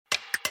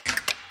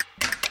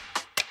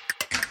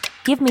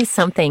Give me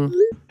something.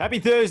 Happy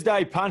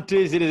Thursday,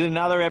 punters. It is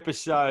another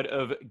episode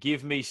of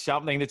Give Me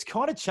Something that's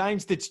kind of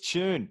changed its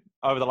tune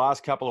over the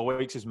last couple of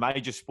weeks as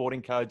major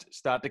sporting codes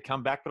start to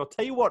come back. But I'll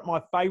tell you what, my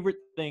favourite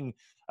thing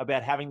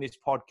about having this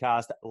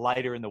podcast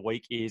later in the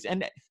week is,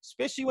 and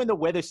especially when the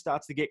weather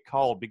starts to get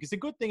cold, because the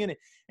good thing,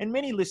 and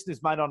many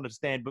listeners may not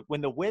understand, but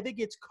when the weather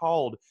gets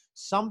cold,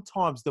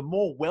 sometimes the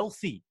more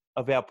wealthy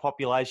of our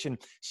population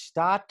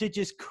start to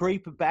just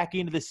creep back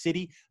into the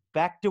city,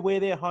 back to where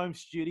their home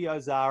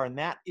studios are. And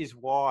that is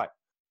why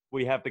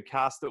we have the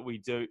cast that we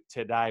do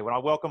today. When I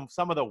welcome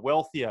some of the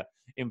wealthier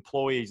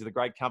employees of the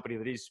great company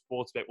that is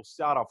Sportsbet, we'll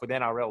start off with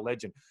NRL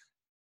legend.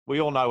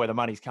 We all know where the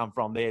money's come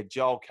from there,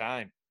 Joel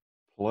Kane.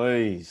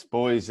 Please,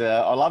 boys.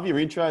 I love your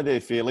intro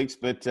there, Felix,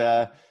 but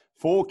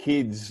 4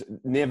 kids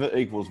never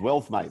equals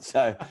wealth, mate.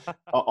 So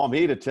I'm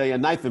here to tell you,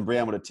 Nathan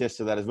Brown would attest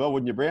to that as well,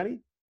 wouldn't you, Brownie?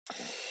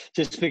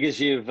 Just because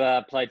you've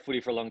played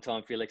footy for a long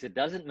time, Felix, it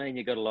doesn't mean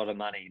you got a lot of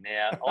money.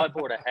 Now, I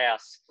bought a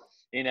house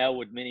in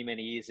Elwood many,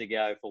 many years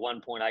ago for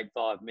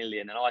 $1.85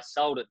 million, and I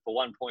sold it for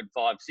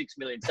 $1.56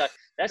 million. So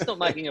that's not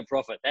making a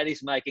profit. That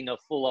is making a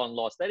full-on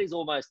loss. That is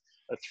almost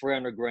a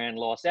 $300,000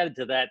 loss. Added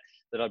to that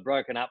I'd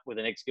broken up with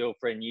an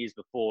ex-girlfriend years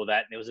before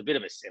that, and it was a bit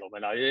of a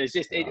settlement.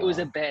 It was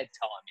a bad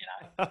time, you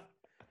know.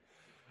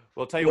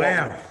 Well, I'll tell you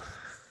what.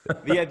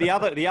 The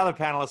other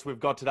panelists we've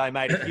got today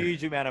made a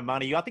huge amount of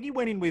money. I think he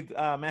went in with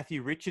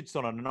Matthew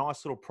Richardson on a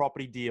nice little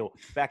property deal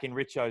back in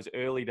Richo's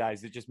early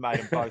days that just made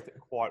them both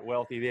quite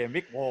wealthy there.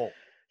 Mick Wall.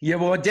 Yeah,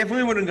 well, I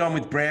definitely wouldn't have gone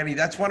with Brownie.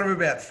 That's one of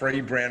about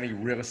 3 Brownie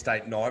real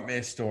estate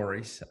nightmare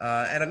stories.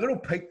 And a little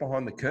peek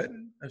behind the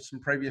curtain of some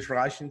previous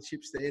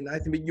relationships there,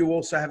 Nathan. But you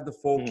also have the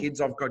 4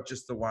 kids. I've got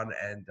just the one.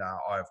 And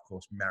I, of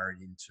course, married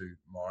into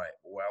my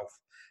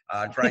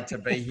wealth. Great to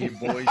be here,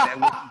 boys.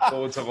 And looking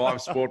forward to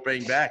live sport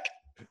being back.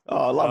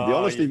 Oh, I love the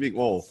honesty, Mick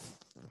Wall.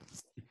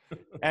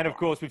 And, of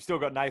course, we've still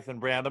got Nathan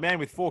Brown, the man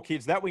with 4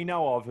 kids that we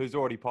know of, who's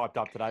already piped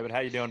up today. But how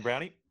you doing,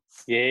 Brownie?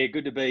 Yeah,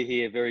 good to be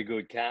here. Very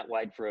good. Can't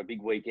wait for a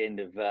big weekend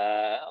of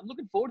I'm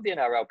looking forward to the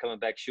NRL coming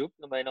back, Shook.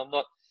 I mean, I'm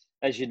not,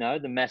 as you know,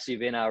 the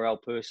massive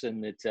NRL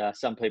person that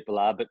some people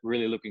are, but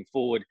really looking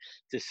forward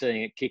to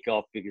seeing it kick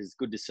off because it's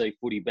good to see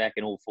footy back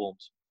in all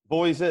forms.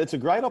 Boys, it's a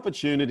great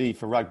opportunity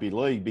for rugby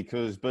league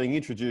because being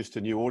introduced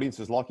to new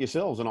audiences like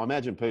yourselves, and I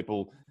imagine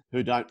people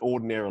who don't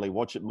ordinarily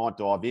watch it might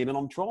dive in, and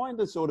I'm trying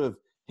to sort of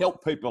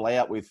help people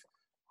out with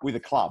a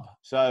club.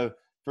 So,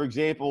 for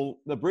example,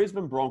 the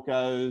Brisbane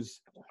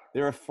Broncos,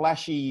 they're a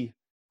flashy...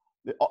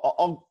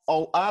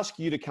 I'll ask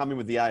you to come in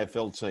with the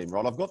AFL team,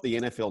 right? I've got the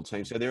NFL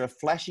team. So they're a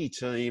flashy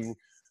team,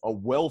 a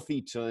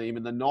wealthy team.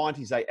 In the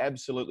 90s, they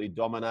absolutely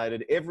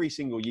dominated. Every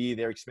single year,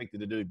 they're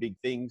expected to do big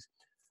things.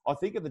 I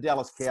think of the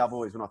Dallas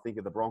Cowboys when I think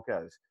of the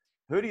Broncos.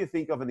 Who do you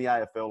think of in the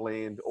AFL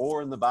land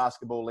or in the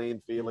basketball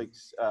land,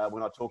 Felix,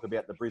 when I talk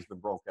about the Brisbane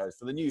Broncos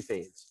for the new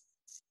fans?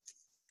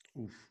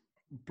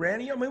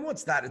 Brownie, I mean,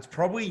 what's that? It's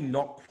probably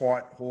not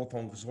quite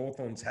Hawthorn because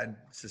Hawthorn's had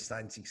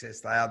sustained success.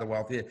 They are the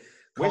wealthier.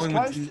 West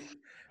Coast?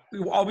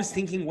 I was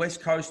thinking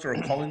West Coast or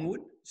a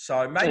Collingwood.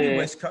 So maybe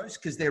West Coast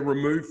because they're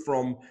removed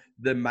from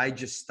the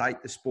major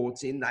state the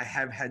sport's in. They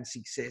have had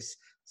success.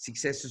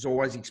 Success is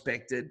always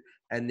expected.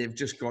 And they've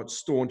just got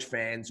staunch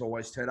fans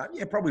always turn up.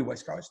 Yeah, probably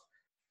West Coast.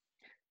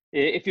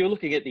 If you're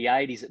looking at the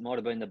 80s, it might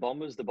have been the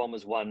Bombers. The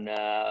Bombers won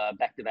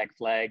back-to-back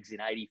flags in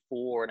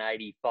 84 and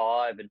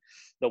 85 and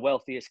the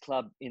wealthiest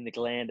club in the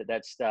land at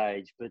that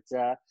stage. But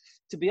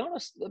to be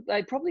honest,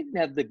 they probably didn't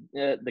have the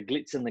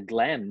glitz and the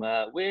glam.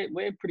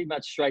 We're pretty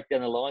much straight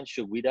down the line,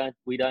 Should we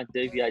don't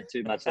deviate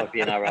too much like the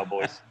NRL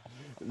boys.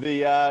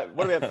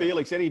 What about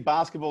Felix? Any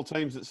basketball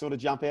teams that sort of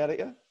jump out at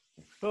you?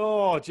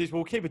 Oh, geez,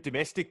 we'll keep it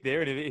domestic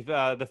there. And if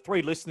the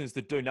 3 listeners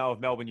that do know of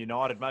Melbourne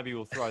United, maybe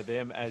we'll throw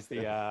them as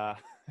the...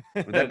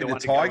 Would that be the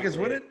Tigers,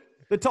 would it?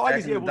 The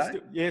Tigers,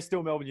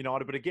 still Melbourne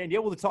United. But again,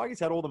 the Tigers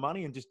had all the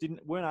money and just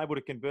weren't able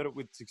to convert it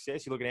with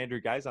success. You look at Andrew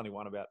Gay's only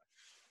won about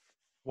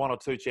 1 or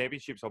 2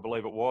 championships, I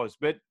believe it was.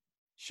 But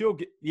sure,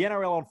 the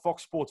NRL on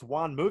Fox Sports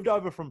 1 moved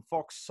over from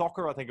Fox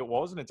Soccer, I think it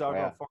was, and it's over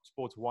on Fox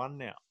Sports 1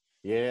 now.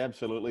 Yeah,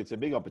 absolutely. It's a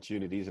big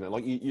opportunity, isn't it?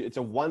 Like it's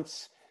a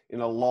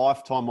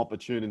once-in-a-lifetime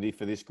opportunity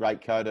for this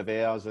great code of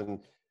ours. And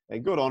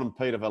good on him,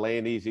 Peter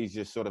V'landys. He's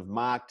just sort of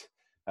marked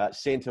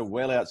centre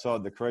well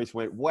outside the crease,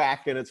 went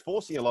whack, and it's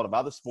forcing a lot of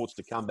other sports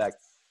to come back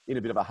in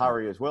a bit of a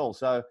hurry as well.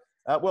 So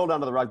well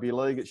done to the Rugby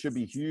League. It should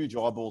be huge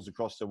eyeballs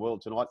across the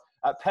world tonight.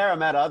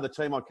 Parramatta, the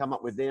team I come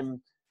up with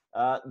them,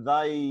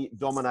 they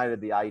dominated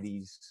the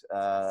 80s.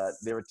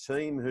 They're a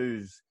team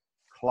who's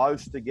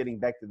close to getting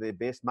back to their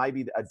best.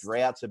 Maybe a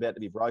drought's about to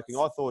be broken.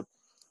 I thought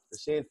the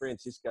San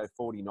Francisco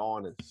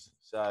 49ers.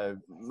 So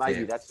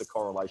maybe that's the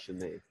correlation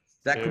there.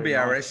 That could be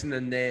our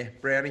Essendon there,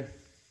 Brownie.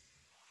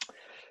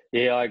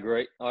 Yeah, I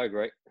agree.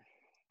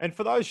 And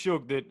for those,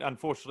 Shug, that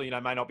unfortunately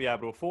may not be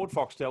able to afford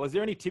Foxtel, is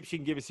there any tips you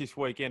can give us this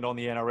weekend on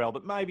the NRL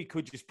that maybe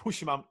could just push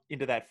them up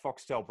into that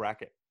Foxtel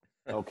bracket?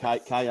 Well,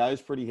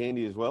 KO's pretty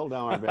handy as well.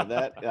 Don't worry about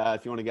that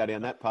if you want to go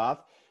down that path.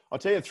 I'll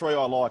tell you 3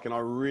 I like, and I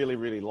really,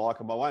 really like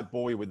them. I won't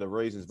bore you with the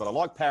reasons, but I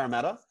like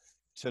Parramatta.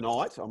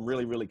 tonight. I'm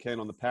really, really keen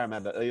on the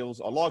Parramatta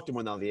Eels. I liked them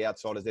when they were the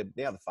outsiders. They're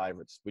now the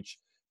favourites, which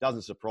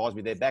doesn't surprise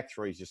me. Their back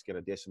three is just going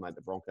to decimate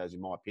the Broncos,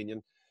 in my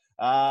opinion.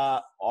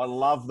 I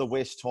love the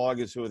West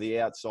Tigers, who are the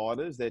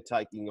outsiders. They're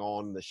taking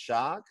on the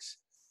Sharks.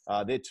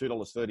 They're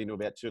 $2.30 to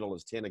about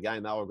 $2.10.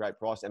 Again, they were a great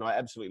price. And I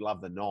absolutely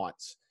love the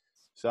Knights.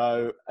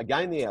 So,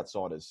 again, the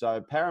outsiders.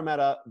 So,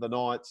 Parramatta, the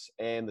Knights,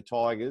 and the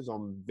Tigers,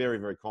 I'm very,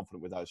 very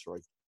confident with those three.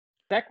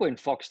 Back when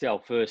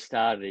Foxtel first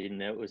started,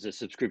 and it was a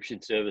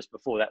subscription service.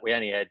 Before that, we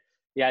only had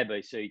the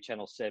ABC,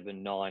 Channel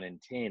 7, 9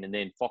 and 10. And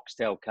then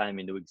Foxtel came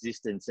into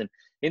existence. And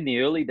in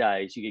the early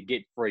days, you could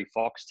get free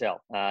Foxtel.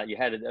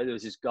 There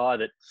was this guy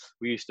that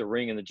we used to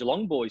ring, and the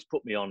Geelong boys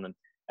put me on them.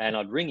 And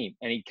I'd ring him,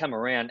 and he'd come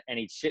around, and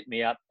he'd set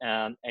me up,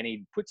 and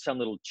he'd put some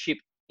little chip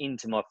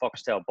into my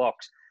Foxtel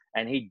box,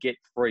 and he'd get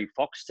free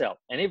Foxtel.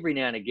 And every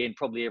now and again,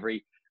 probably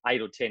every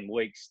 8 or 10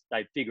 weeks,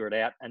 they'd figure it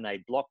out and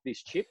they'd block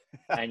this chip,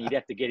 and you'd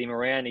have to get him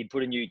around. He'd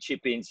put a new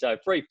chip in. So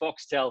free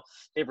Foxtel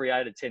every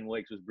 8 or 10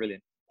 weeks was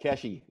brilliant.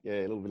 Cashy.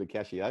 Yeah, a little bit of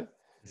cashy, eh?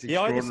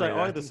 Yeah, I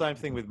had the same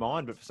thing with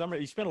mine, but for some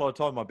reason, you spent a lot of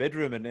time in my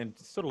bedroom and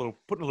sort of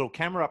putting a little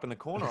camera up in the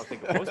corner, I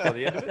think it was, by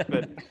the end of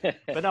it.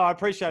 But no, I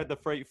appreciate the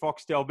free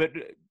Foxtel. But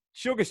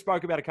Sugar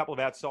spoke about a couple of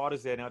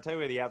outsiders there. Now, I'll tell you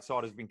where the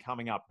outsiders have been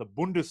coming up. The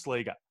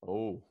Bundesliga.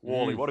 Oh,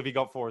 Wally, what have you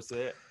got for us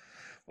there?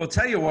 Well,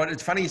 tell you what,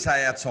 it's funny you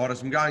say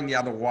outsiders. I'm going the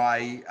other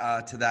way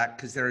to that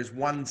because there is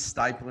one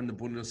staple in the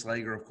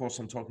Bundesliga. Of course,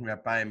 I'm talking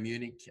about Bayern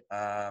Munich.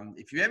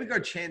 If you ever get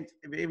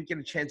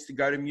a chance to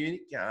go to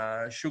Munich,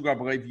 Sugar, I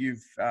believe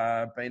you've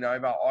been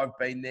over. I've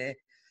been there.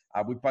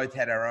 We've both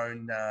had our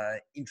own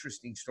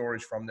interesting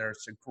stories from there.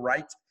 It's a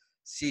great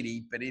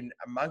city, but in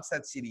amongst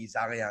that city is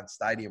Allianz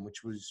Stadium,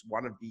 which was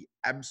one of the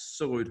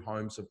absolute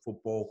homes of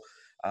football.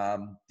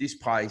 This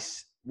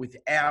place,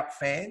 without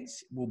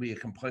fans, will be a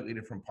completely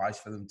different place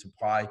for them to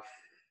play.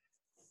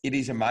 It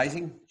is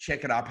amazing.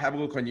 Check it up. Have a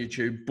look on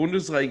YouTube.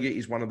 Bundesliga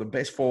is one of the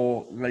best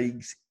 4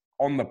 leagues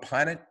on the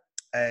planet,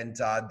 and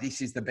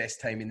this is the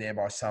best team in there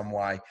by some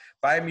way.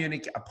 Bayern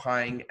Munich are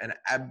playing an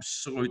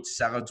absolute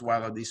salad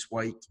dweller this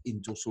week in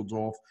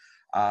Dusseldorf.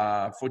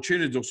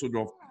 Fortuna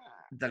Dusseldorf.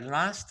 The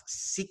last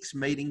 6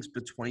 meetings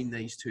between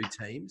these two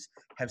teams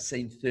have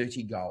seen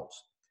 30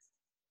 goals.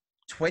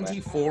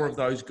 24 of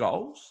those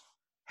goals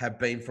have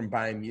been from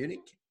Bayern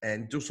Munich,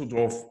 and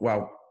Dusseldorf,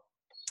 well,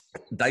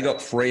 they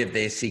got 3 of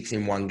their 6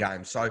 in one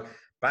game. So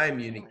Bayern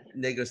Munich,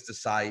 needless to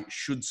say,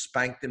 should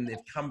spank them. They've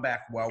come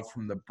back well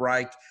from the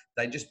break.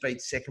 They just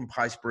beat second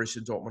place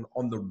Borussia Dortmund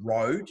on the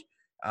road,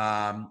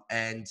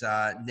 and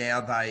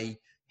now they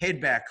head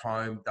back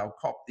home. They'll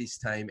cop this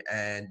team,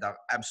 and they'll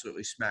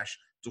absolutely smash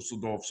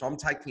Dusseldorf. So I'm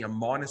taking a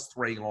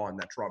 -3 line.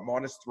 That's right,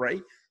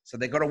 -3. So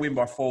they've got to win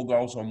by 4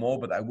 goals or more,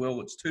 but they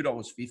will. It's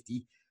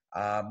 $2.50.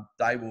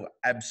 They will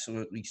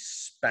absolutely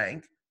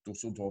spank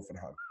Dusseldorf at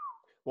home.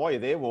 While you're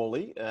there,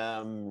 Wally,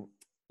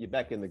 you're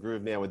back in the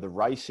groove now with the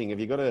racing. Have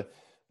you got a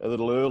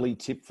little early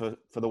tip for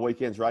the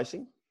weekend's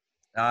racing?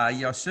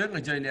 Yeah, I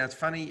certainly do. Now, it's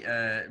funny.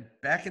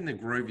 Back in the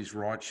groove is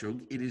right,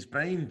 Shug. It has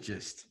been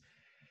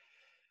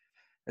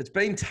it's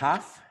been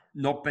tough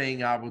not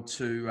being able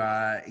to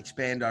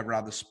expand over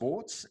other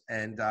sports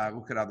and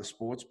look at other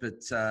sports.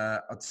 But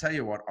I'll tell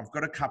you what, I've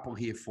got a couple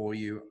here for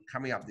you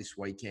coming up this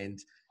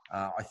weekend.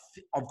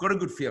 I've got a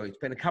good feeling. It's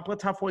been a couple of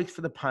tough weeks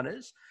for the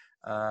punters,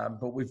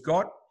 but we've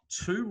got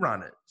 2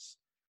 runners,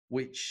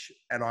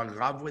 and I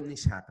love when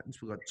this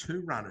happens, we've got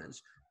 2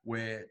 runners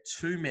where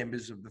 2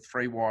 members of the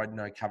 3 Wide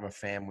No Cover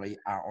family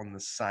are on the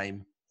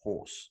same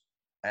horse.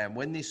 And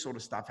when this sort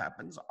of stuff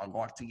happens, I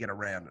like to get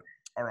around it.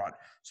 All right,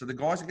 so the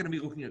guys are going to be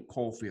looking at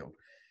Caulfield.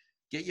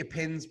 Get your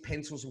pens,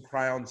 pencils, and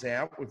crayons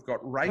out. We've got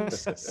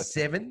race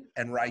 7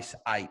 and race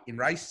 8. In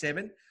race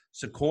 7,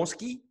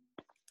 Sikorsky.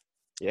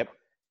 Yep.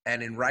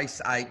 And in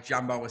race 8,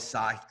 Jumbo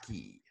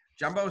Asaki.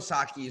 Jumbo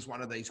Asaki is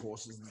one of these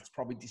horses that's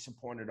probably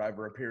disappointed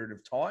over a period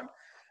of time.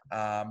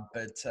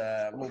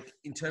 But look,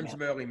 in terms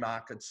of early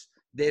markets,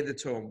 they're the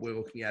 2 we're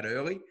looking at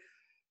early.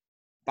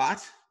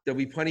 But there'll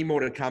be plenty more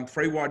to come.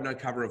 3 Wide No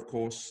Cover, of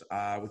course,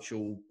 which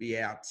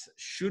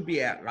should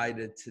be out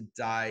later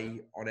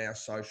today on our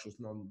socials,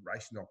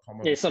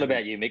 non-racing.com. Yeah, it's not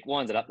about you, Mick.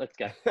 Wind it up. Let's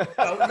go.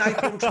 Well,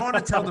 Nathan, I'm trying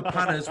to tell the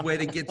punters where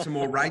to get some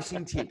more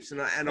racing tips.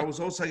 And I was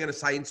also going to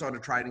say Insider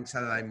Trading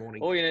Saturday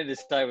morning. All you need to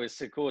say was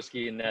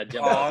Sikorsky and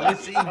Jumbo. Oh,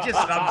 he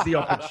just loves the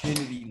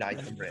opportunity,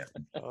 Nathan Brown.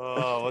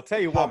 Oh, I'll tell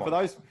you what,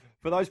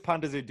 for those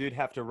punters who did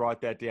have to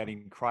write that down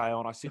in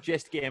crayon, I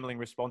suggest gambling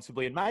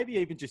responsibly and maybe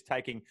even just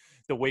taking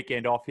the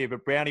weekend off here.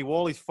 But Brownie,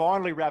 Wally's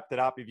finally wrapped it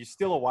up. If you're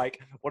still awake,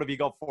 what have you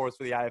got for us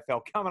for the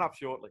AFL coming up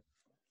shortly?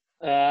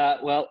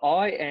 Well,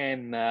 I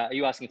am. Are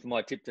you asking for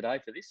my tip today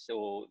for this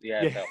or the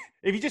AFL? Yeah.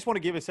 If you just want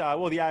to give us, the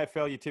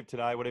AFL, your tip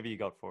today, whatever you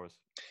got for us.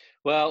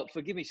 Well,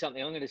 forgive me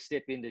something. I'm going to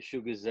step into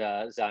Sugar's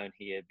zone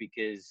here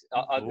because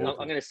I'm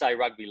going to say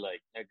rugby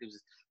league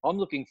because I'm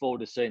looking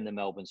forward to seeing the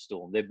Melbourne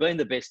Storm. They've been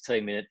the best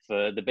team in it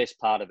for the best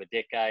part of a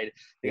decade.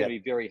 They're going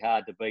to be very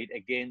hard to beat.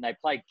 Again, they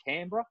played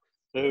Canberra,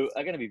 who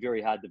are going to be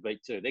very hard to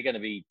beat too. They're going to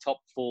be top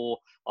 4,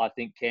 I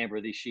think,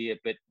 Canberra this year.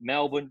 But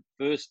Melbourne,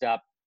 first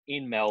up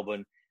in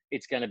Melbourne,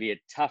 it's going to be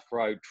a tough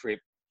road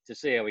trip to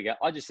see how we go.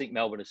 I just think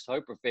Melbourne is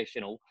so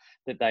professional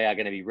that they are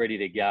going to be ready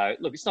to go.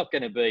 Look, it's not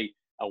going to be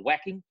a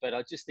whacking, but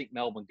I just think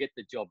Melbourne get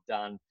the job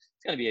done.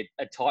 It's going to be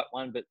a tight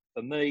one, but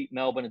for me,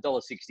 Melbourne,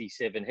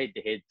 $1.67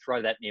 head-to-head,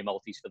 throw that in your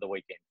multis for the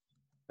weekend.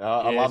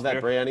 I love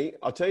that, Brownie.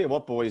 I'll tell you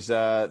what, boys,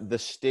 the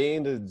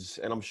standards,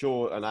 and I'm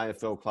sure an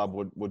AFL club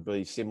would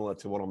be similar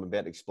to what I'm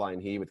about to explain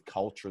here with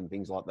culture and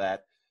things like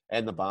that,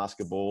 and the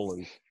basketball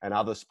and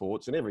other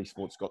sports, and every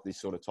sport's got this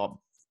sort of type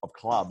of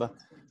club.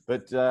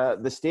 But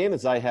the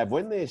standards they have,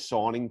 when they're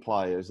signing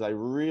players, they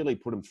really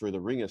put them through the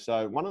ringer.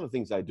 So one of the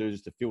things they do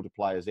is to filter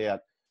players out.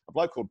 A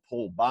bloke called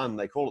Paul Bunn,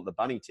 they call it the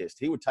bunny test.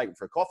 He would take them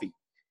for a coffee.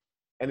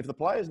 And if the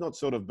player's not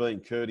sort of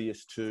being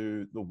courteous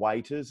to the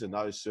waiters and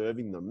those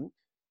serving them,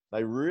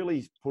 they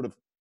really put a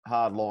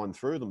hard line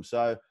through them.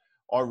 So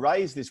I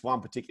raised this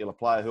one particular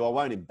player who I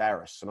won't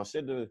embarrass. And I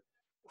said to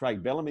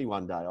Craig Bellamy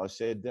one day, I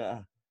said,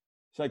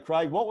 so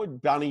Craig, what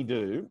would Bunny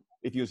do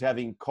if he was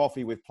having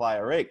coffee with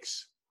player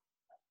X?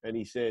 And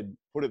he said,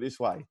 put it this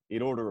way,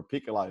 he'd order a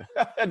piccolo.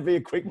 It'd be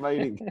a quick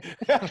meeting.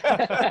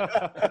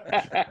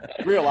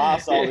 Real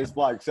arsehole, this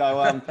bloke. So,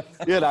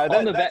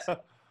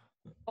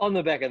 on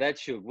the back of that,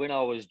 Shug, when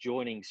I was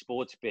joining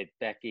Sportsbet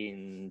back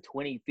in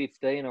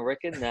 2015, I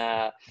reckon,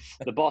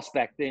 the boss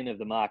back then of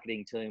the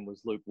marketing team was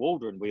Luke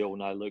Waldron. We all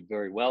know Luke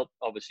very well.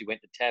 Obviously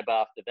went to Tab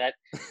after that,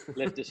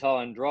 left us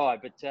high and dry.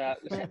 But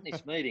we sat in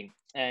this meeting,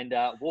 and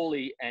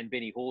Walley and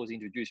Benny Hawes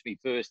introduced me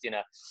first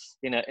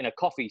in a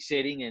coffee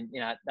setting, and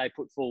they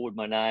put forward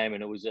my name,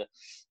 and it was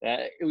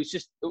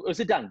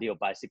a done deal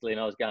basically. And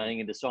I was going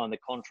in to sign the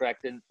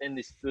contract, and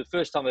the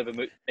first time I ever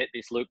met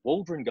this Luke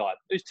Waldron guy,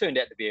 who's turned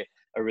out to be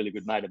a really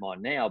good mate of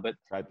mine now. But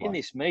in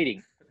this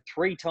meeting,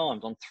 3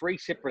 times on 3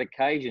 separate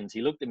occasions,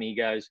 he looked at me, he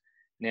goes,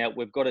 now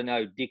we've got a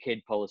no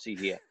dickhead policy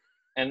here.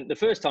 And the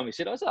first time he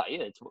said, I was like,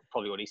 yeah, it's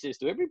probably what he says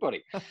to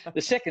everybody.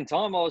 The second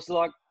time I was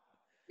like,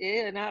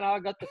 yeah, no, I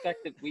got the fact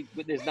that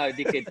there's no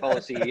dickhead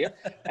policy here.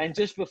 And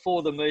just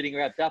before the meeting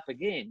wrapped up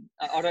again,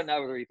 I don't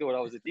know whether he thought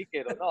I was a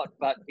dickhead or not,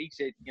 but he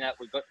said,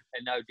 we've got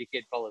a no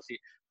dickhead policy.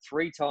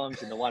 3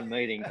 times in the one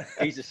meeting,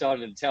 he's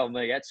decided to tell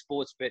me at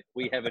Sportsbet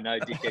we have a no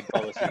dickhead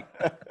policy.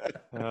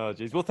 Oh,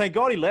 geez. Well, thank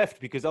God he left,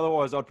 because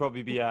otherwise I'd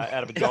probably be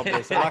out of a job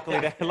there. So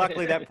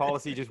luckily that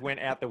policy just went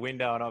out the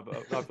window, and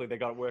hopefully they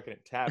got it working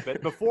at Tab.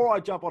 But before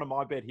I jump onto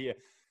my bet here,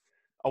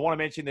 I want to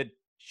mention that,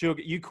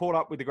 Sugar, you caught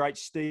up with the great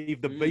Steve,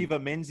 the Beaver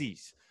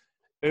Menzies,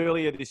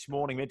 earlier this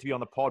morning, meant to be on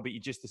the pod, but you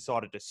just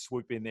decided to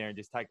swoop in there and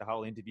just take the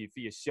whole interview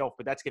for yourself.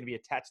 But that's going to be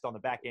attached on the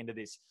back end of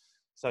this.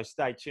 So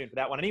stay tuned for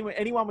that one.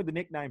 Anyone with the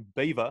nickname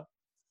Beaver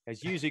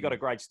has usually got a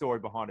great story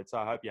behind it, so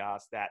I hope you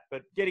asked that.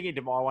 But getting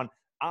into my one,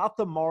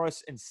 Arthur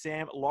Morris and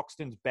Sam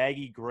Loxton's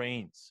baggy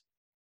greens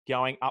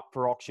going up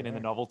for auction in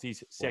the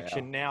novelties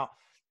section. Wow. Now,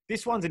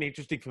 this one's an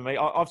interesting for me.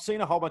 I've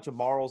seen a whole bunch of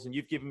morals, and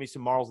you've given me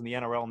some morals in the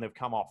NRL, and they've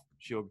come off,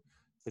 Shug.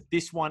 But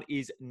this one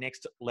is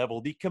next level.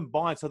 The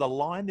combined, so the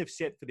line they've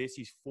set for this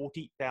is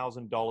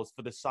 $40,000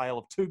 for the sale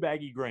of 2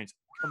 baggy greens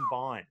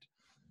combined.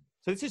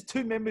 So this is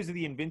 2 members of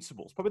the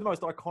Invincibles, probably the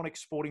most iconic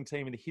sporting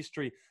team in the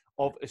history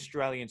of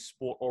Australian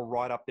sport, or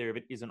right up there if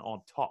it isn't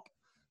on top.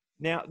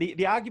 Now,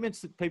 the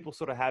arguments that people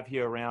sort of have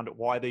here around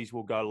why these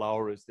will go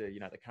lower is the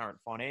current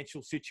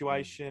financial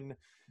situation.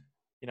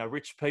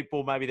 Rich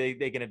people, maybe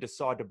they're going to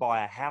decide to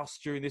buy a house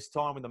during this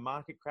time when the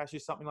market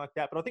crashes, something like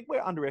that. But I think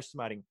we're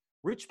underestimating.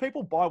 Rich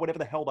people buy whatever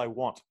the hell they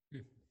want.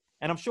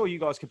 And I'm sure you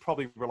guys could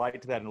probably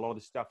relate to that in a lot of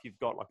the stuff you've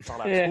got, like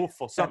Tuff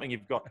or something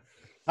you've got.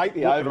 Take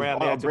the over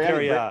around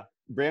there.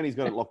 Brownie's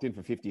got it locked in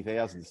for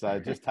 50,000, so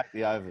just take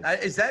the over.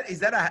 Is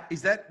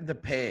that the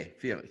pair,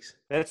 Felix?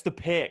 That's the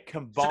pair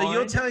combined. So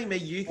you're telling me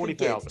you could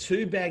get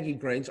 2 baggy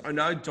greens. I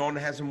know Don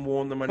hasn't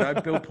worn them. I know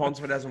Bill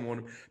Ponsford hasn't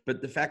worn them.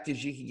 But the fact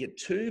is, you could get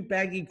 2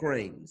 baggy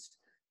greens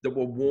that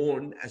were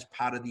worn as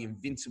part of the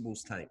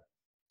Invincibles team.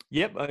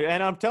 Yep,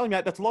 and I'm telling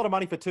you, that's a lot of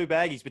money for 2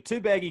 baggies. But 2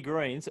 baggy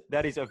greens,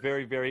 that is a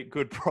very, very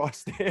good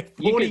price there.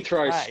 You could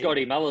throw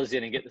Scotty Mullers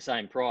in and get the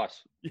same price,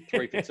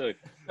 3 for 2.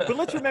 But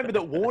let's remember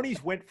that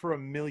Warnies went for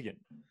 $1 million.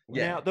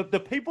 Yeah. Now, the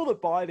people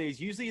that buy these,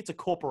 usually it's a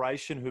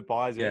corporation who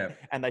buys it,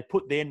 and they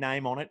put their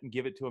name on it and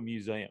give it to a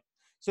museum.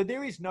 So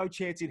there is no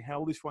chance in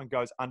hell this one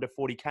goes under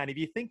 40K. And if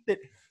you think that,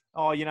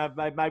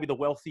 maybe the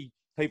wealthy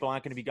people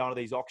aren't going to be going to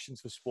these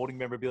auctions for sporting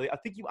memorabilia, I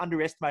think you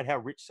underestimate how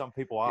rich some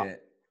people are. Yeah.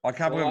 I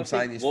can't believe I'm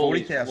saying this.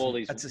 40,000.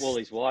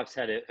 Wally's wife's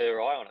had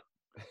her eye on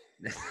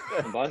it.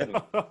 Both of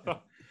them.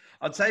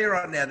 I'll tell you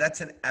right now,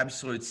 that's an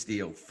absolute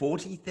steal.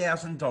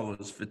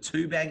 $40,000 for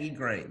 2 baggy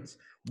greens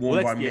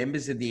worn by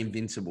members of the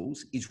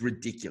Invincibles is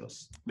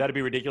ridiculous. That'd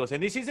be ridiculous.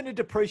 And this isn't a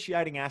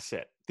depreciating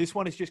asset. This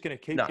one is just going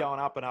to keep going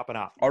up and up and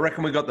up. I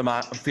reckon we got the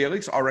market,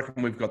 Felix. I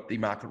reckon we've got the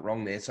market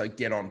wrong there. So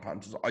get on,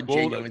 punters. I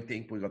genuinely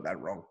think we got that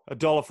wrong.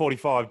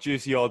 $1.45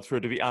 juicy odds for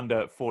it to be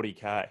under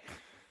 40K.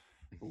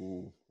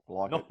 Ooh.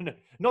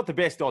 Not the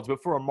best odds,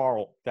 but for a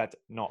moral, that's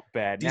not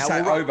bad. Did you say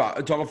over?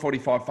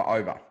 $1.45 for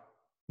over?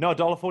 No,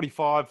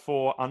 $1.45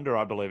 for under,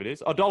 I believe it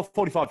is.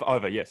 $1.45 for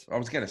over, yes. I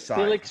was going to say.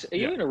 Felix, are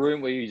you in a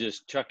room where you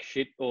just chuck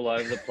shit all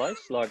over the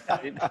place? Like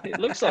it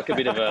looks like a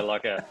bit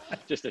of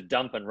just a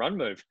dump and run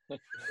move.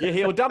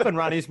 Yeah, dump and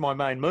run is my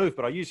main move,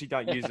 but I usually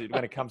don't use it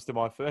when it comes to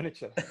my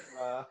furniture.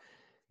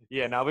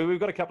 We've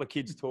got a couple of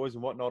kids' toys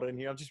and whatnot in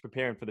here. I'm just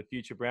preparing for the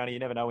future, Brownie. You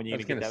never know when you're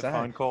going to get that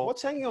phone call.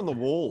 What's hanging on the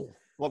wall?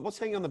 Like, what's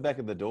hanging on the back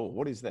of the door?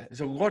 What is that?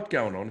 There's a lot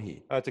going on here.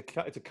 It's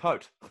a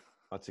coat.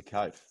 That's a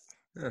coat.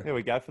 There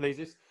we go for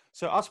these.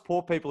 So us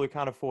poor people who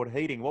can't afford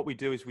heating, what we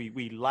do is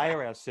we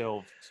layer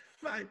ourselves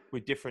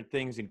with different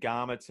things in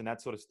garments and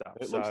that sort of stuff.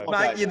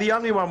 Mate, you're the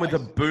only one with a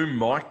boom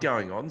mic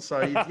going on,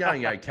 so you're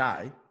going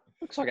okay.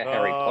 Looks like a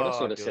Harry Potter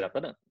sort of setup,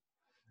 doesn't it?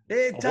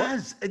 Yeah,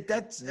 it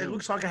does. It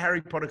looks like a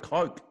Harry Potter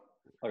cloak.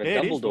 Like a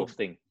Dumbledore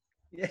thing.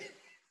 Yeah.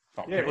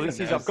 Well, this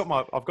is I've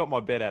got my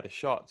bed out of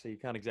shot, so you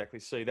can't exactly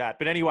see that.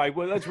 But anyway,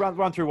 let's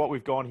run through what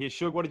we've gone here.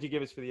 Shug, what did you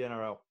give us for the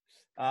NRL?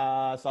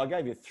 So I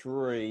gave you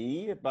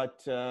 3,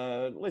 but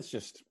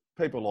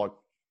people like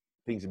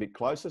things a bit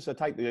closer, so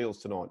take the Eels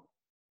tonight.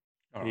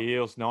 The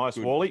Eels, nice.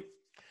 Good. Walley?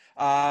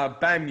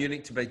 Bayern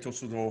Munich to beat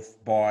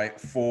Dusseldorf by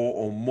 4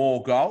 or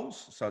more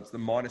goals. So it's the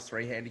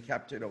 -3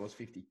 handicap,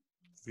 $2.50.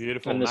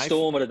 Beautiful. And the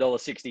Storm at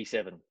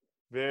 $1.67.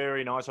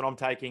 Very nice. And I'm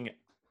taking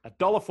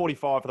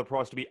 $1.45 for the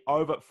price to be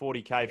over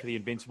 $40K for the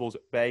Invincibles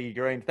baggy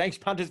green. Thanks,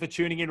 punters, for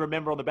tuning in.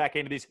 Remember, on the back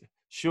end of this,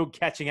 Shug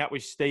catching up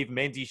with Steve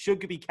Menzies. Shug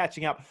could be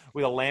catching up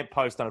with a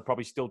lamppost and I'd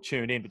probably still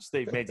tune in, but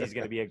Steve Menzies is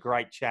going to be a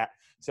great chat.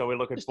 So we're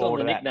looking forward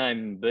to that. Just on the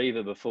nickname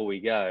Beaver before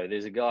we go,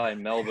 there's a guy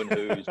in Melbourne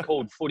who's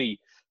called footy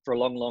for a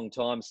long, long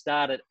time,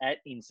 started at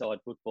Inside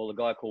Football, a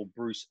guy called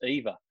Bruce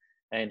Eva.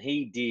 And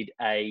he did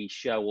a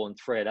show on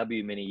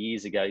 3AW many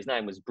years ago. His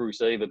name was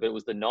Bruce Eva, but it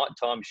was the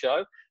nighttime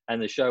show.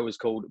 And the show was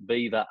called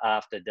Beaver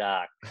After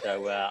Dark.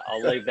 So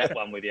I'll leave that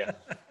one with you.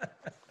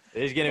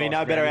 There's going to be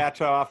no better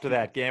outro after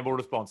that. Gamble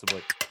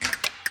responsibly.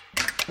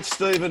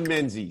 Steven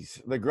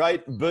Menzies, the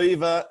great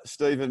Beaver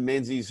Steven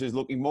Menzies, who's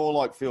looking more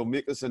like Phil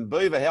Mickelson.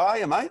 Beaver, how are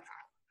you, mate?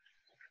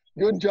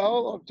 Good,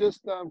 Joel. I've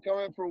just come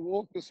out for a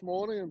walk this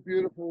morning. A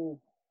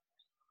beautiful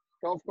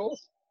golf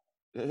course.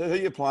 Who are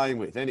you playing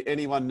with?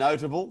 Anyone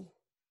notable?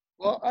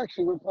 Well,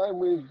 actually, we're playing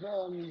with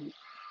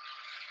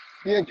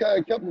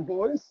a couple of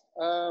boys.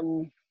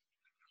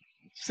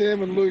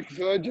 Sam and Luke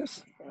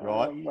Burgess.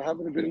 Right. We're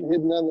having a bit of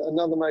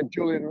another mate,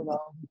 Julian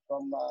Ronaldo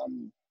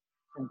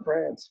from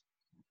France.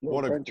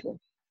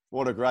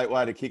 What a great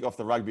way to kick off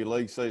the rugby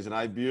league season,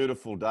 eh?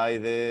 Beautiful day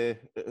there.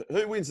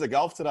 Who wins the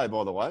golf today,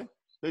 by the way?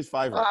 Who's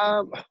favourite?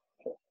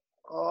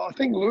 I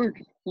think Luke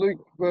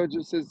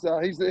Burgess is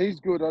he's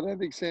good. I don't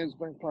think Sam's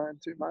been playing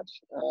too much,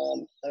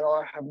 and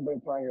I haven't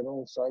been playing at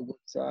all. So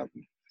there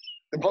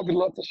might be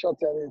lots of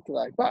shots out here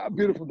today. But a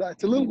beautiful day.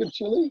 It's a little bit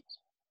chilly,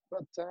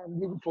 but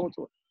looking forward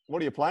to it.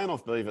 What are you playing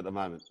off, Beaver, at the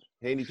moment?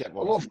 Handicap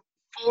wise? I'm off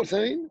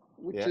 14,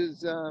 which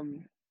is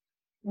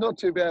not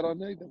too bad. I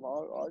need them.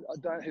 I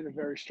don't hit it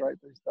very straight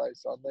these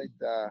days, so I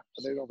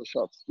need all the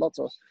shots. Lots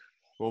of.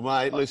 Well,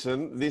 mate,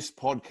 listen, this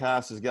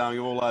podcast is going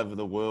all over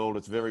the world.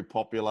 It's very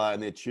popular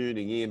and they're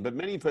tuning in. But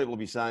many people will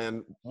be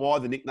saying, why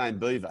the nickname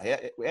Beaver?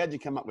 How'd you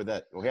come up with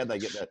that? Or how'd they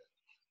get that?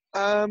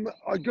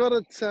 I got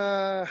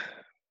it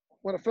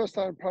when I first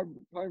started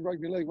playing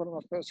rugby league. One of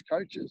my first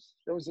coaches,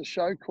 there was a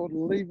show called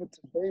Leave It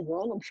to Beaver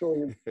on. I'm sure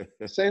you've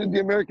seen it, the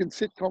American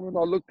sitcom, and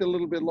I looked a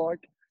little bit like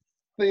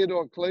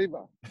Theodore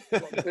Cleaver.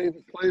 Like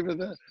Beaver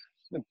Cleaver.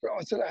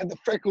 I sort of had the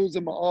freckles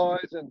in my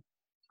eyes and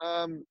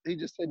he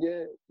just said,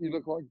 yeah, you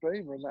look like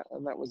Beaver,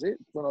 and that was it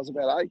when I was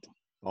about 8.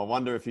 I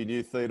wonder if you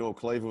knew Theodore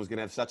Cleaver was going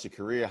to have such a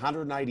career.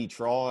 180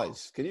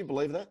 tries. Can you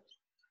believe that?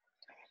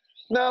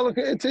 No, look,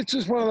 it's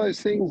just one of those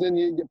things, and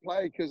you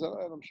play because, and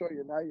I'm sure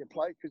you know, you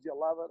play because you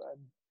love it,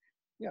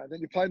 and then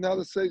you play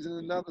another season,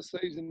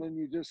 and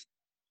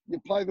you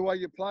play the way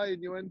you play,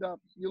 and you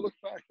look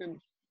back and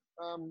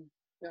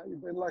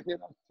you've been lucky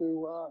enough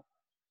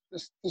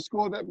to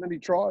score that many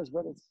tries,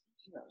 but it's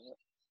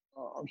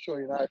I'm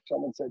sure you know if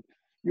someone said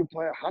you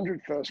play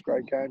 100 first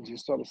grade games, you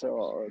sort of say,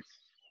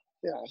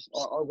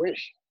 I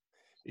wish.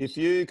 If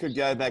you could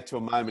go back to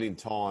a moment in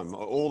time,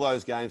 all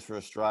those games for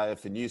Australia,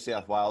 for New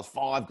South Wales,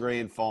 5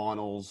 grand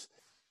finals,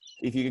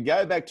 if you could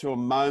go back to a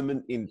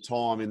moment in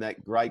time in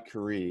that great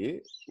career,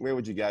 where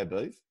would you go,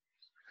 Beef?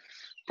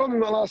 Probably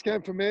my last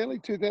game for Manly,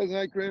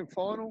 2008 grand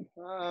final.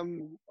 I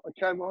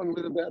came on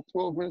with about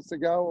 12 minutes to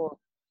go,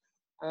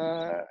 and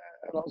I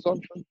was on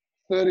for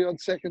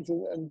 30-odd seconds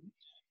and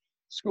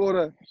scored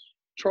a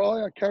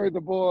try. I carried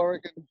the ball, I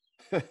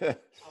reckon,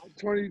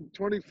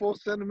 24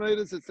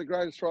 centimetres. It's the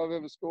greatest try I've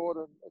ever scored,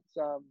 and it's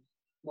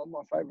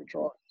my favourite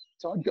try.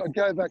 So I'd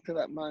go back to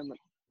that moment.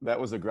 That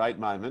was a great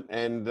moment.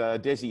 And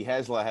Desi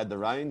Hasler had the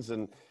reins.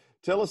 And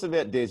tell us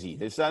about Desi.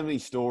 There's so many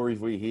stories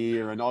we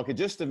hear, and I could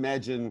just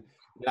imagine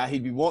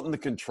he'd be wanting the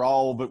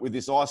control, but with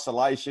this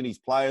isolation, his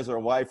players are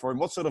away from him.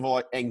 What sort of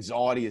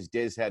anxiety has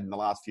Des had in the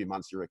last few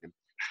months, you reckon?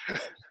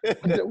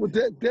 Well,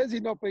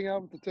 Desi not being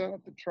able to turn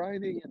up to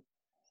training, and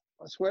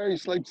I swear he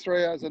sleeps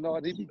 3 hours a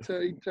night. He'd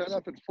turn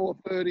up at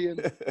 4:30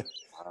 and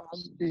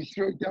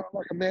going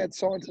like a mad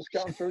scientist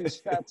going through his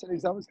stats and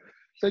his numbers.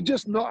 So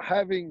just not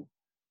having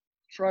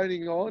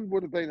training on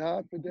would have been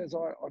hard for Des.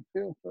 I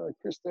feel for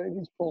Christine,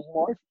 his poor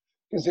wife,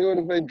 because he would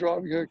have been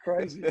driving her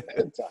crazy.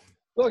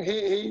 Look,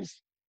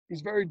 he's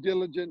very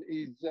diligent.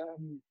 He's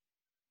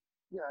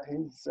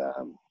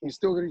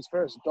still got his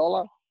first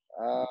dollar,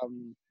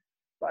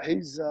 but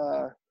he's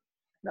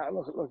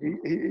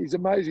he's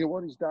amazing at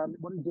what he's done.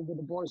 What he did with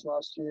the boys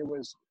last year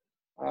was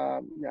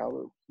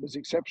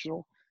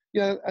exceptional.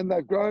 Yeah, and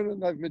they've grown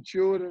and they've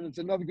matured, and it's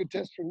another good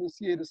test from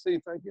this year to see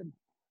if they can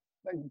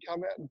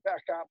come out and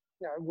back up,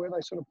 where they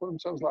sort of put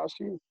themselves last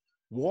year.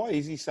 Why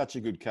is he such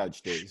a good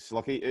coach, Des?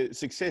 Like,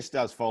 success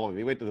does follow him.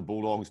 He went to the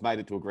Bulldogs, made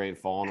it to a grand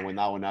final when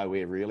they were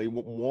nowhere really.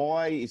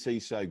 Why is he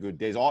so good,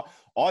 Des?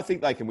 I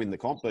think they can win the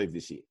comp Beav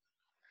this year.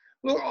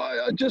 Look,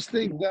 I just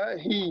think that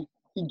he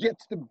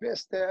gets the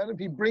best out of.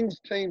 He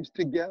brings teams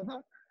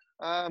together.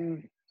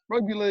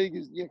 Rugby league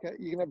is you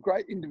can have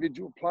great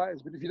individual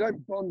players, but if you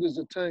don't bond as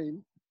a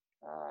team,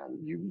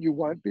 you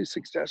won't be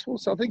successful.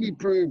 So I think he's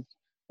proved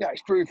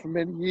for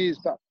many years.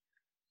 But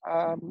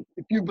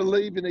if you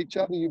believe in each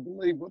other, you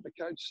believe what the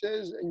coach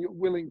says, and you're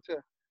willing to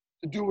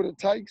do what it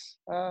takes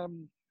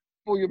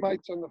for your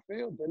mates on the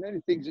field, then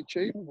anything's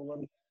achievable.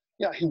 And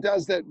he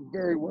does that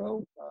very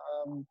well.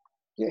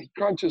 He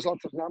crunches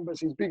lots of numbers.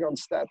 He's big on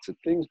stats and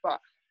things, but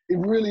it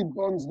really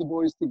bonds the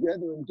boys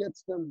together and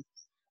gets them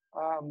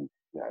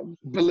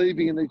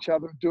believing in each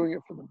other, doing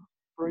it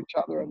for each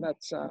other, and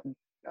that's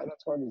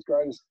one of his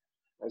greatest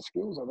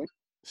skills, I think.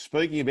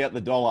 Speaking about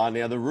the dollar,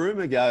 now the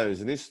rumour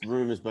goes, and this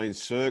rumour has been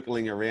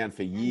circling around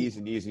for years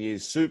and years and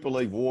years, Super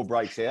League war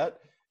breaks out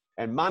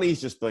and money's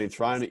just been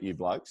thrown at you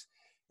blokes.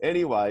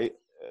 Anyway,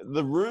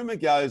 the rumour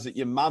goes that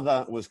your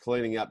mother was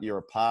cleaning up your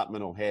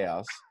apartment or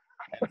house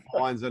and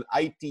finds an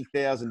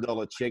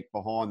 $80,000 cheque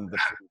behind the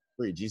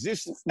fridge. Is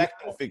this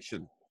fact or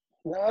fiction?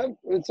 No,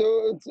 it's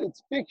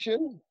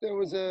fiction. There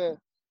was a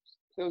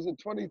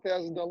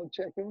 $20,000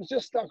 cheque. It was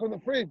just stuck on the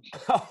fridge.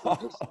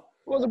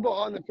 It wasn't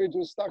behind the fridge. It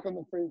was stuck on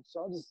the fridge.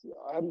 So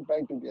I hadn't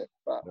banked it yet,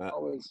 but I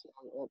was.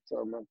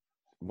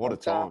 What a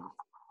time!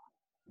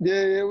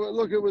 Yeah. Well,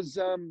 look, it was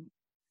a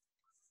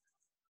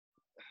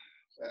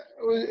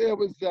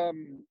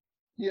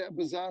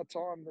bizarre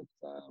time.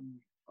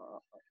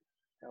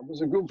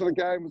 Was it good for the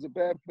game? Was it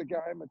bad for the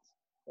game?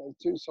 There's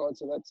two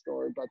sides of that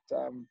story, but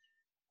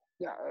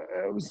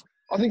it was.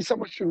 I think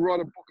someone should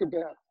write a book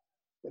about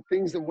the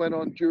things that went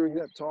on during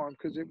that time,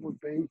 because it would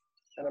be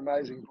an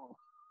amazing book.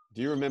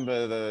 Do you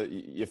remember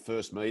your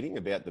first meeting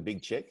about the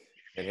big check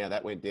and how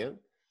that went down?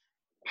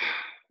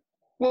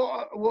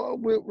 Well, I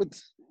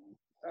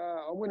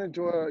went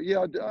into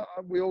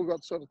we all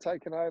got sort of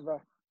taken over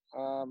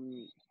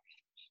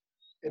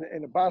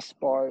in a bus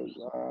by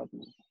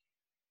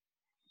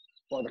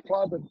the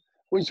club, and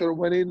we sort of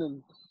went in,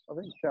 and I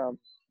think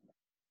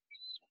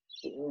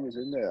who was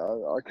in there?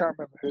 I can't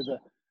remember who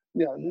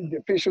the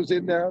officials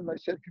in there, and they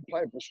said if you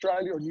play for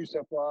Australia or New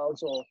South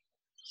Wales or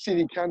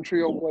City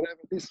Country or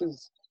whatever, this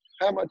is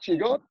how much you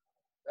got.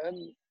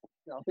 And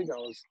I think I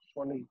was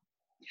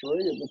 23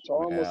 at the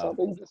time or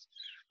something.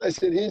 They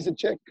said, here's a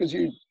check because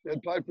you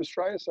had played for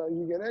Australia, so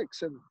you get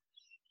X. And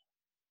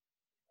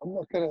I'm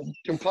not going to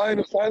complain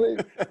or say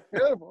anything.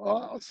 Beautiful.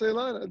 I'll see you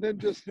later. And then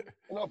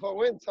and off I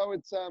went. So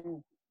it's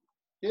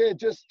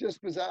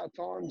just bizarre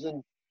times.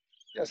 And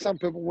some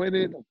people went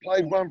in and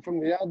played one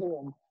from the other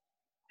and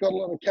got a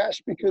lot of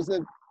cash because they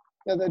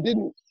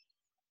didn't,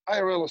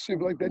 ARL or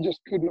Super League, they just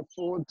couldn't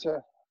afford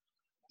to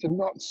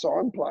not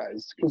sign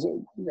players because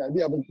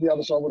the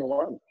other side would have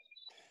won.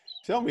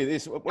 Tell me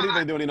this: what have you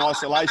been doing in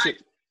isolation?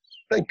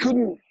 They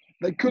couldn't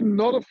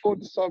not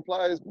afford to sign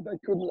players, but they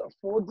couldn't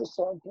afford to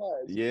sign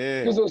players.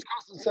 Yeah, because it was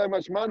costing so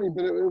much money.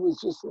 But it was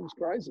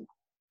crazy.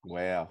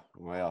 Wow.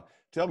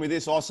 Tell me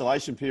this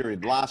isolation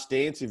period, Last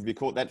Dance. Have you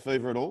caught that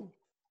fever at all?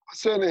 I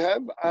certainly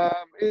have.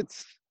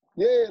 It's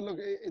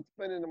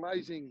been an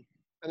amazing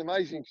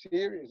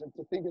series, and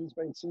to think it's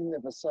been sitting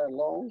there for so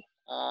long.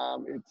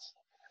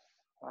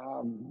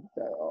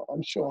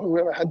 I'm sure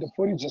whoever had the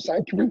footage is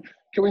saying, can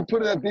we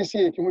put it out this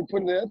year? Can we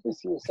put it out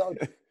this year? So,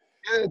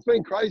 it's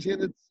been crazy.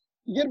 And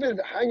you get a bit of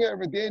a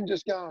hangover at the end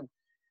just going,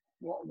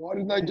 why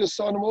didn't they just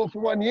sign them all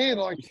for 1 year?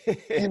 Like,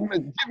 give them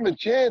a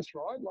chance,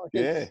 right? Like,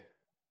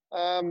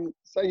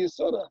 so you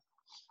sort of,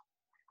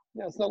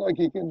 it's not like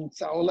you can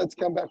say, well, let's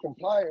come back and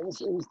play. It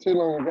was too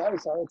long ago.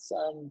 So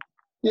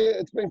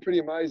it's been pretty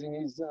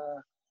amazing.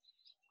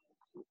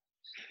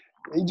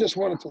 He just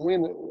wanted to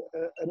win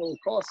at all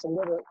costs, and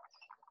whether it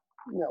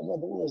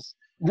was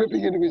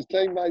ripping into his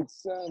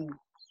teammates,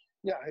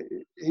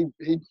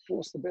 he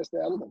forced the best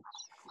out of them.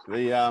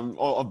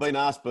 I've been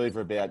asked, Beaver,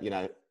 about,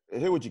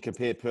 who would you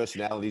compare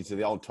personalities to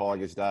the old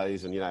Tigers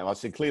days? And, I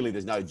said, clearly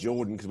there's no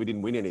Jordan because we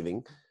didn't win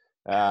anything.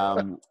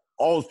 I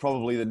was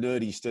probably the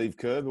nerdy Steve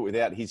Kerr, but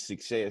without his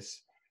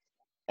success.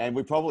 And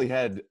we probably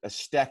had a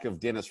stack of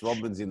Dennis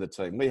Rodmans in the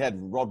team. We had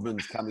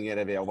Rodmans coming out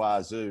of our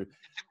wazoo.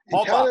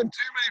 You can't have too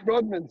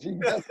many Rodmans.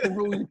 That's the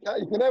rule. You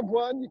can have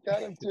one, you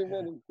can't have too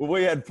many. Well,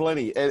 we had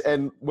plenty.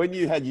 And when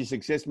you had your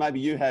success, maybe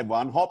you had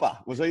one. Hopper,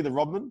 was he the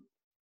Rodman?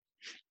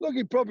 Look,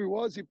 he probably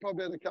was. He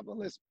probably had a couple of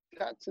less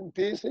tats and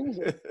piercings.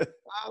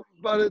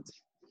 But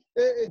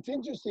it's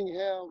interesting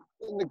how,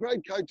 and the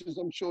great coaches,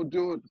 I'm sure,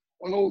 do it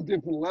on all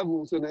different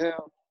levels, and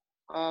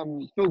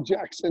how Phil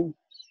Jackson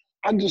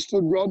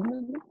understood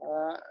Rodman,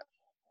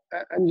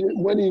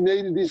 and when he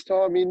needed his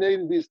time, he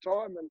needed his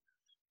time, and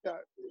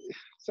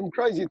some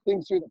crazy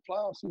things through the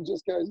playoffs. He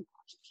just goes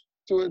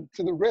to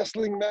the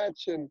wrestling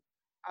match, and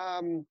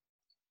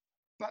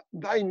but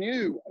they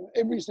knew,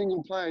 every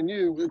single player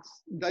knew.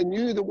 They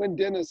knew that when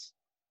Dennis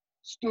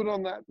stood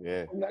on that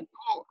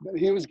court, that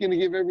he was going to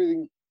give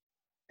everything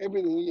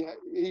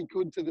he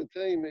could to the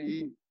team.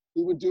 He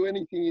would do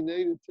anything he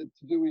needed to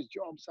do his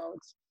job. So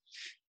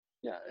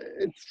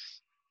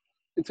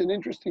it's an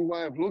interesting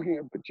way of looking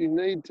at it, but you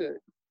need to,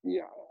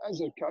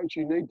 as a coach,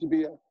 you need to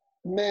be a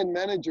man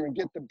manager and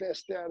get the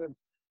best out of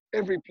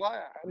every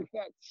player. And if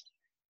that's,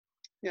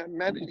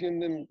 managing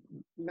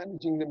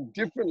them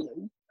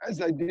differently, as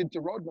they did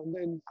to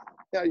Rodman,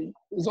 then,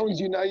 as long as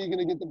you know you're going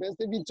to get the best.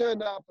 If you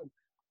turned up and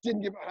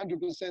didn't give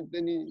 100%,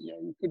 then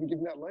you couldn't give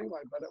him that leeway.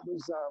 But it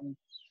was,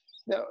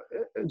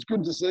 it's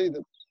good to see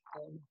that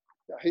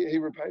he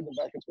repaid them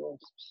back as well.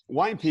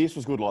 Wayne Pearce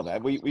was good like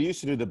that. We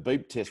used to do the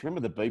beep test. Remember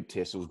the beep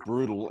test? It was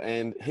brutal.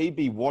 And he'd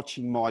be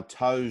watching my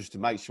toes to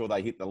make sure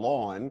they hit the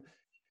line.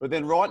 But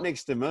then right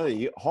next to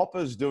me,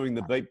 Hopper's doing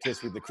the beep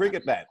test with the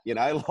cricket bat.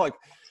 Like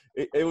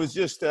it was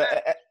just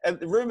and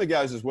the rumour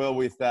goes as well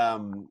with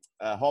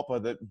Hopper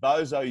that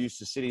Bozo used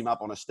to sit him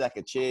up on a stack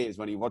of chairs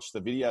when he watched the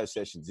video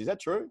sessions. Is that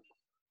true?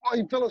 Oh,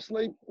 he fell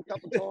asleep a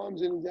couple of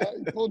times, and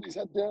he pulled his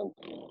head down,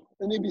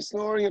 and he'd be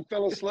snoring and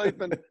fell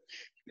asleep. And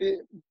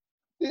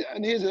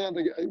here's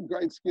another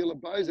great skill of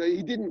Bozo.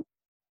 He didn't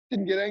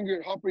get angry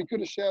at Hopper. He could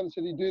have shouted,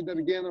 said, "You do that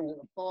again, I'm going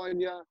to fine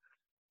you."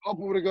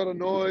 Hopper would have got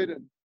annoyed,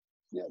 and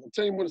the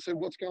team would have said,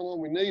 "What's going on?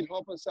 We need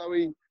Hopper." So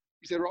he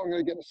said, "Right, I'm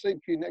going to get a seat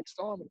for you next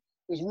time."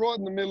 It was right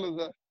in the middle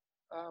of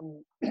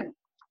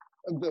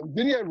the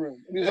video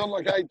room, and he was on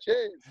like 8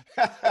 chairs.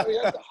 So he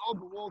had to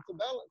hold the wall to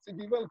balance. If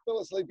he fell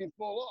asleep, he'd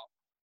fall off.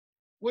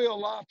 We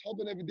all laughed.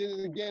 Hopper never did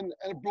it again,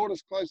 and it brought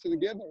us closer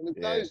together. And it's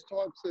those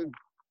types of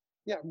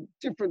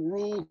different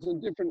rules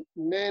and different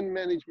man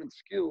management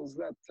skills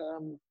that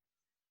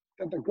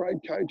the great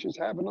coaches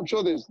have. And I'm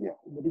sure there'll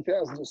be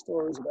thousands of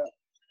stories about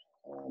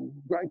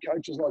great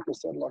coaches, like I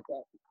said, like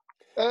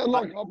that.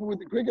 Like Hopper with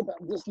the cricket bat,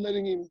 just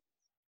letting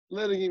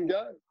him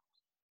go.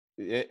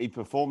 Yeah, he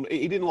performed.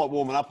 He didn't like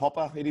warming up,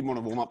 Hopper. He didn't want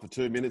to warm up for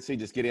 2 minutes. He'd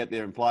just get out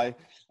there and play.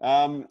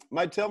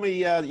 Mate, tell me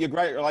your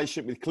great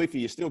relationship with Cliffy.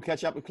 You still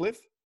catch up with Cliff?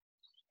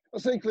 I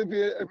see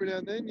Cliffy every now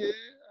and then,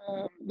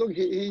 look,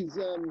 he's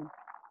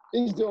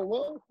doing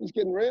well. He's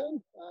getting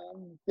around,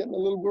 getting a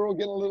little girl,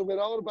 getting a little bit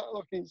older. But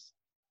look, he's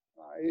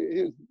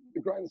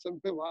the greatest. Some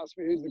people ask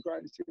me who's the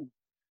greatest you've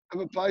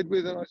ever played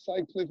with, and I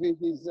say Cliffy.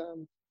 He's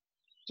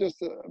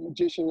just a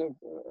magician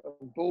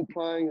of ball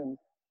playing,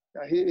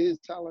 and his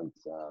talent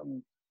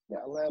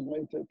allowed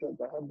me to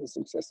have the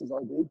successes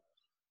I did.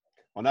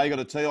 I know you got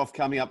a tee off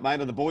coming up, mate.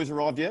 Have the boys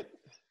arrived yet?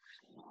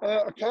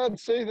 I can't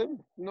see them,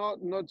 not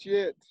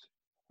yet.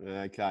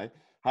 Okay.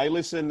 Hey,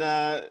 listen,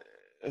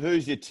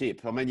 who's your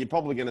tip? I mean, you're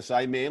probably going to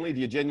say Manly. Do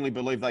you genuinely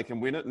believe they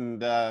can win it?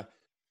 And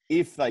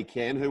if they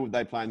can, who would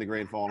they play in the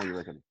grand final, you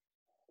reckon?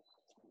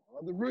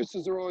 The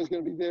Roosters are always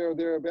going to be there or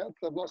thereabouts.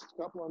 They've lost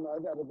a couple, I know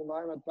that at the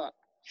moment. But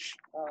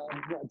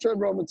Trent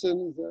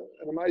Robinson is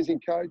an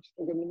amazing coach.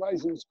 They've got an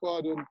amazing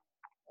squad. And,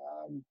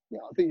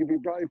 I think you'd be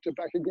brave to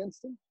back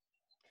against them.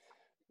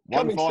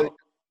 One final.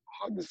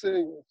 Hug the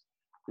Seagulls.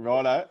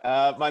 Righto.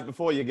 Mate,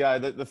 before you go,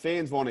 the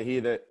fans want to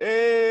hear the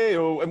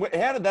 "Ayyyooooo." And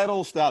how did that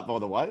all start, by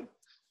the way?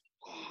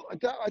 I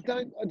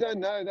don't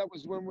know. That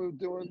was when we were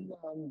doing,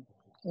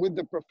 with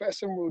the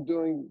professor, we were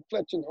doing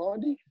Fletch and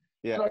Hindy.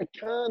 Yeah.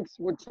 And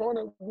we've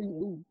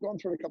gone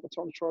through it a couple of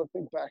times trying to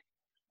think back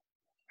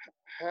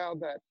how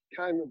that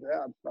came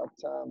about. But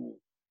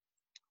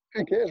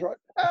who cares, right?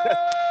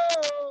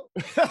 Oh!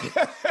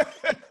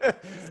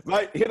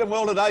 Mate, hit them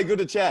well today. Good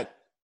to chat.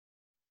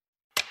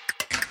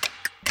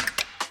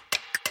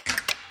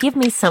 Give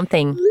me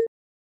something.